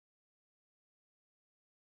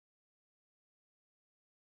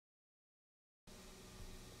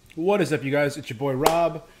What is up, you guys? It's your boy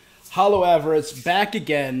Rob. Hollow Avarice back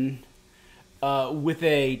again with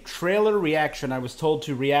a trailer reaction I was told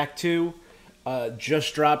to react to.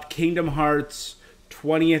 Just dropped Kingdom Hearts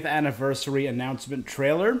 20th anniversary announcement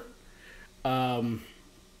trailer.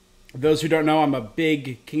 Those who don't know, I'm a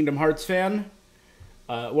big Kingdom Hearts fan.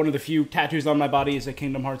 One of the few tattoos on my body is a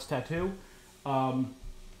Kingdom Hearts tattoo.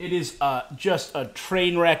 It is just a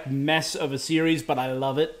train wreck mess of a series, but I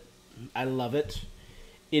love it. I love it.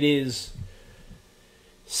 It is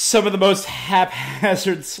some of the most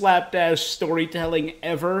haphazard slapdash storytelling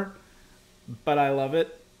ever, but I love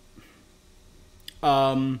it.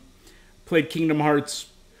 Played Kingdom Hearts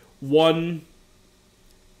 1,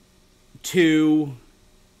 2,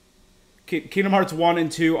 Kingdom Hearts 1 and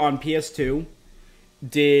 2 on PS2.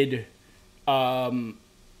 Did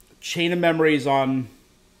Chain of Memories on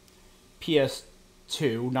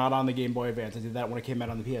PS2, not on the Game Boy Advance. I did that when it came out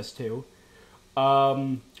on the PS2.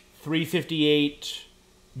 358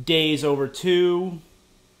 Days Over 2.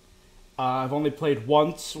 I've only played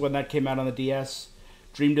once when that came out on the DS.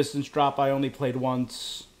 Dream Distance Drop I only played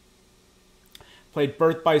once. Played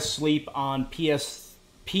Birth by Sleep on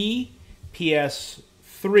PSP,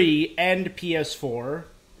 PS3, and PS4.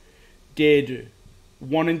 Did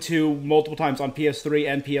 1 and 2 multiple times on PS3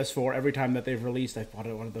 and PS4. Every time that they've released, I've bought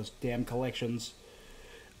one of those damn collections.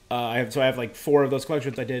 I have like 4 of those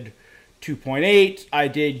collections. I did 2.8. I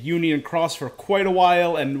did Union Cross for quite a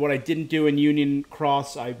while, and what I didn't do in Union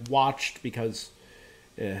Cross, I watched because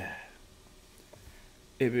it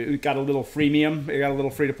got a little freemium. It got a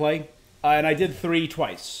little free to play. And I did 3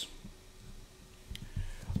 twice.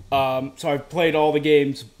 So I've played all the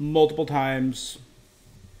games multiple times,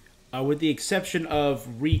 with the exception of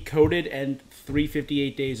Recoded and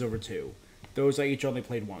 358 Days Over 2. Those I each only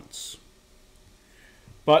played once.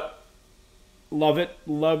 But love it.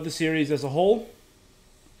 Love the series as a whole.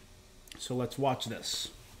 So let's watch this.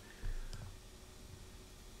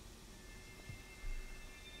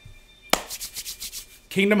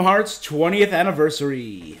 Kingdom Hearts 20th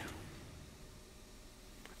anniversary.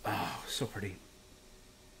 Oh, so pretty.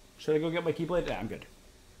 Should I go get my Keyblade? Yeah, I'm good.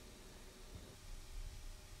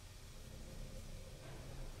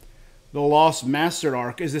 The Lost Master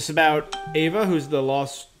arc. Is this about Ava, who's the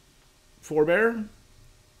lost forebear?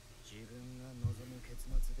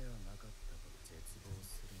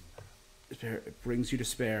 It brings you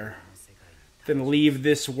despair. Then leave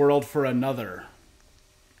this world for another.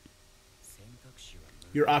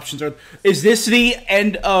 Your options are... Is this the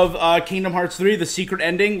end of Kingdom Hearts 3? The secret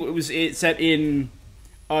ending? Was it set in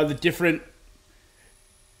the different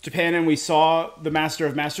Japan, and we saw the Master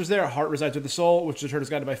of Masters there? Heart resides with the soul, which return is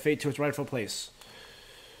guided by fate to its rightful place.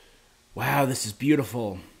 Wow, this is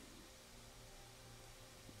beautiful.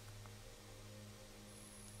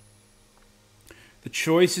 The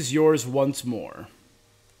choice is yours once more.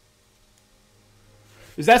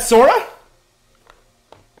 Is that Sora?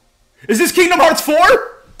 Is this Kingdom Hearts 4?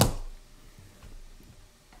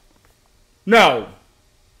 No.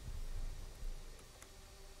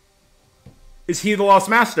 Is he the Lost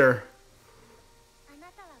Master?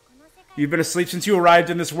 You've been asleep since you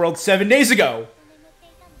arrived in this world 7 days ago.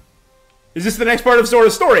 Is this the next part of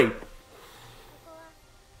Sora's story?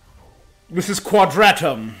 This is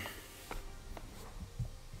Quadratum.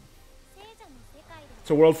 It's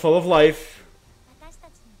a world full of life.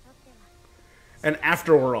 An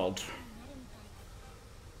afterworld.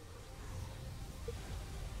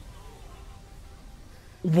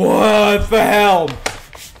 What the hell?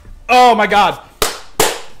 Oh my god.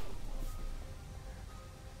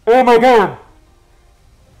 Oh my god.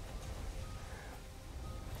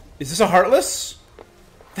 Is this a Heartless?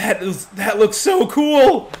 That looks so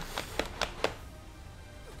cool.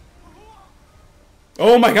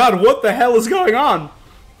 Oh my god, what the hell is going on?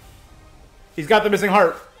 He's got the missing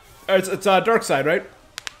heart. It's Dark Side, right?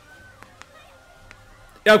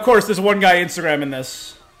 Yeah, of course, there's one guy Instagramming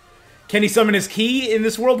this. Can he summon his key in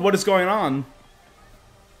this world? What is going on?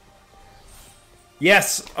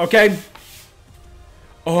 Yes, okay.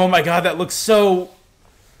 Oh my god, that looks so...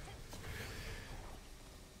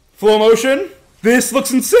 Flow motion? This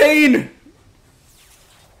looks insane!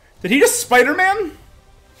 Did he just Spider-Man?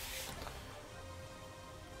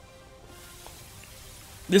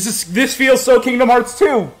 This feels so Kingdom Hearts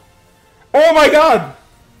 2. Oh my god!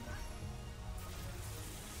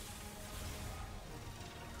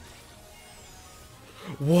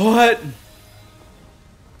 What?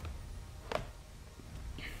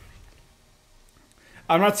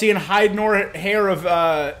 I'm not seeing hide nor hair of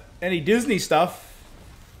any Disney stuff.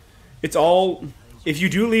 It's all... If you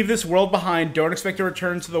do leave this world behind, don't expect to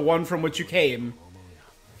return to the one from which you came.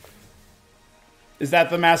 Is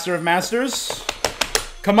that the Master of Masters?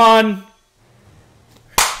 Come on.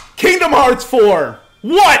 Kingdom Hearts 4!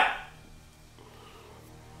 What?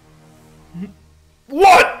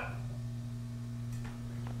 What?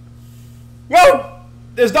 Whoa!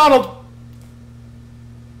 There's Donald!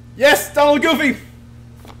 Yes, Donald Goofy!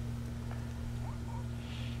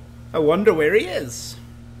 I wonder where he is.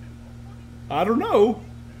 I don't know.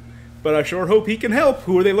 But I sure hope he can help.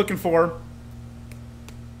 Who are they looking for?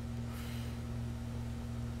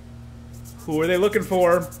 Who are they looking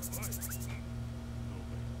for?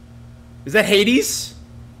 Is that Hades?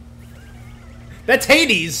 That's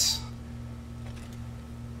Hades!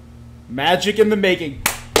 Magic in the making.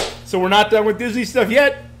 So we're not done with Disney stuff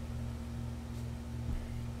yet.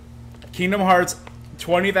 Kingdom Hearts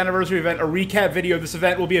 20th anniversary event, a recap video of this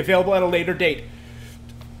event will be available at a later date.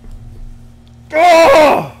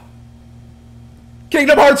 Oh!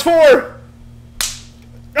 Kingdom Hearts 4!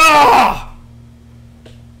 Ah!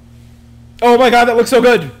 Oh my god, that looks so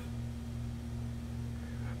good.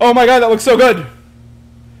 Oh my god, that looks so good.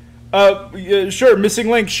 Sure, Missing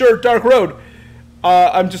Link, sure, Dark Road.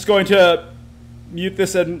 I'm just going to mute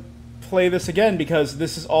this and play this again because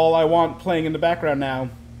this is all I want playing in the background now.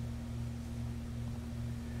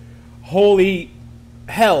 Holy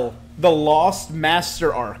hell, the Lost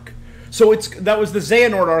Master arc. So that was the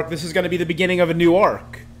Xehanort arc. This is going to be the beginning of a new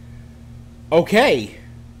arc. Okay.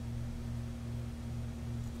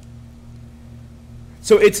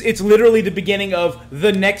 So it's literally the beginning of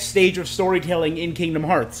the next stage of storytelling in Kingdom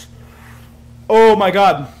Hearts. Oh my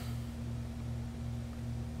god.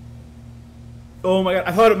 Oh my god.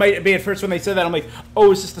 I thought it might be at first when they said that. I'm like,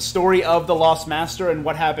 oh, is this the story of the Lost Master and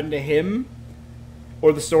what happened to him?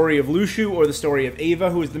 Or the story of Lushu, or the story of Ava,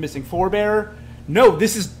 who is the missing forebearer? No,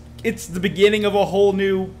 it's the beginning of a whole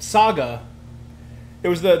new saga. It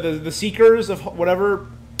was the Seekers of whatever,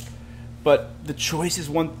 but the choice is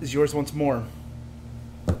yours once more.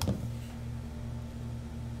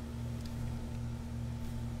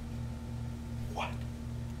 What?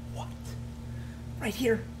 Right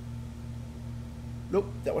here.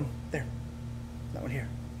 Nope, that one there. That one here.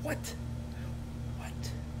 What?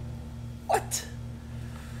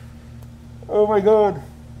 Oh my god.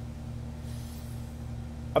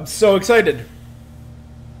 I'm so excited.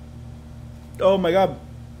 Oh my god.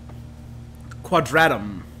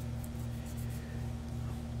 Quadratum.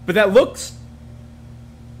 But that looks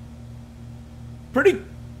pretty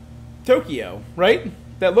Tokyo, right?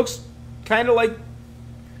 That looks kind of like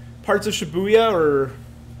parts of Shibuya or...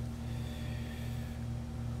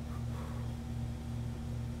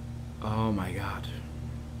 Oh my god.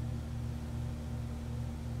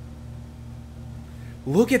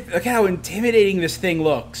 Look at how intimidating this thing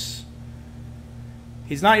looks.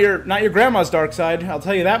 He's not your grandma's dark side, I'll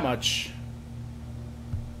tell you that much.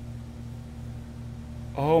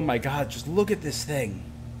 Oh my god, just look at this thing.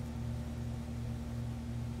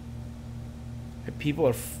 People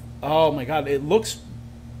are... Oh my god, it looks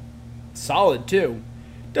solid too.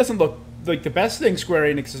 Doesn't look like the best thing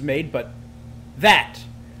Square Enix has made, but that.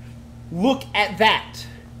 Look at that.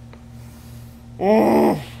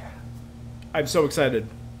 Oh. I'm so excited.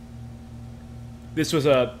 This was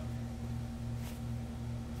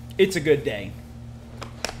it's a good day.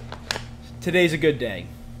 Today's a good day.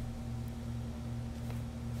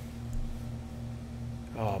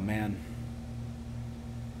 Oh man.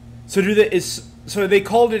 So so they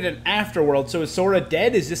called it an afterworld. So is Sora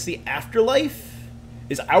dead? Is this the afterlife?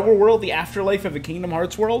 Is our world the afterlife of the Kingdom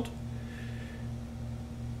Hearts world?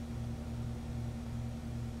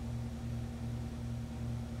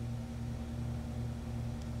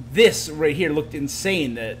 This right here looked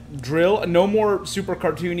insane. That drill, no more super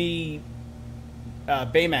cartoony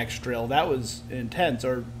Baymax drill. That was intense.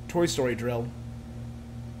 Or Toy Story drill.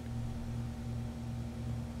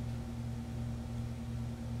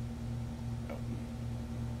 Oh.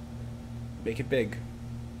 Make it big.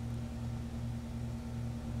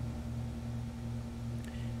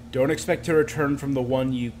 Don't expect to return from the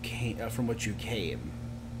one you came, from which you came.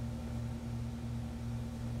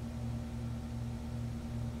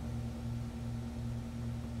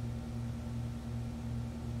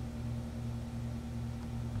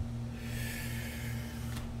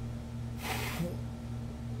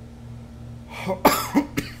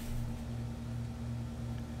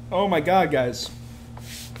 Oh my god, guys.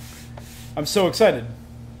 I'm so excited.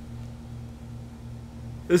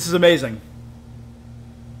 This is amazing.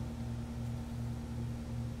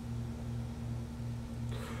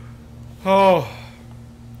 Oh,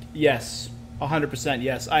 yes. 100%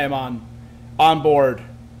 yes. I am on board.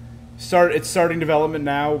 It's starting development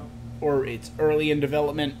now, or it's early in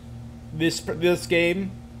development. This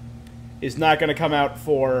game is not going to come out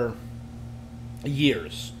for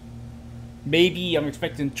years. Maybe I'm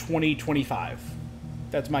expecting 2025.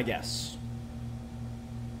 That's my guess.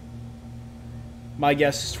 My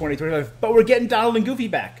guess is 2025. But we're getting Donald and Goofy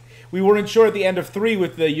back. We weren't sure at the end of 3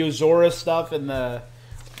 with the Sora stuff and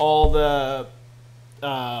all the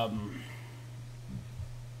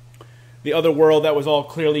other world that was all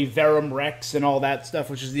clearly Verum Rex and all that stuff,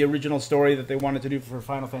 which is the original story that they wanted to do for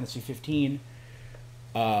Final Fantasy 15.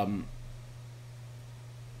 Man.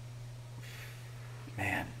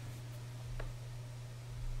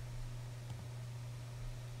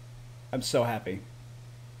 I'm so happy.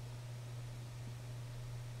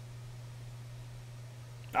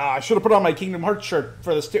 I should have put on my Kingdom Hearts shirt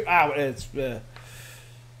for this too. It's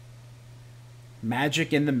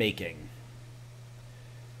magic in the making.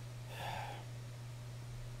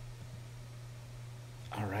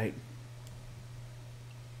 All right.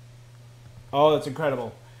 Oh, that's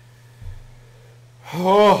incredible.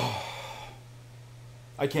 Oh,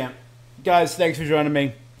 I can't. Guys, thanks for joining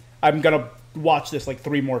me. I'm going to watch this like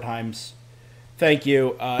 3 more times. Thank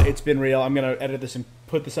you. It's been real. I'm going to edit this and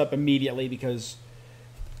put this up immediately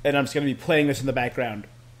and I'm just going to be playing this in the background.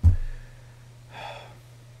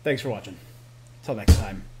 Thanks for watching. Until next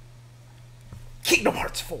time. Kingdom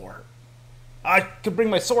Hearts 4. I could bring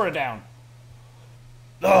my Sora down.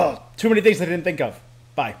 Ugh, too many things I didn't think of.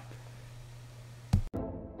 Bye.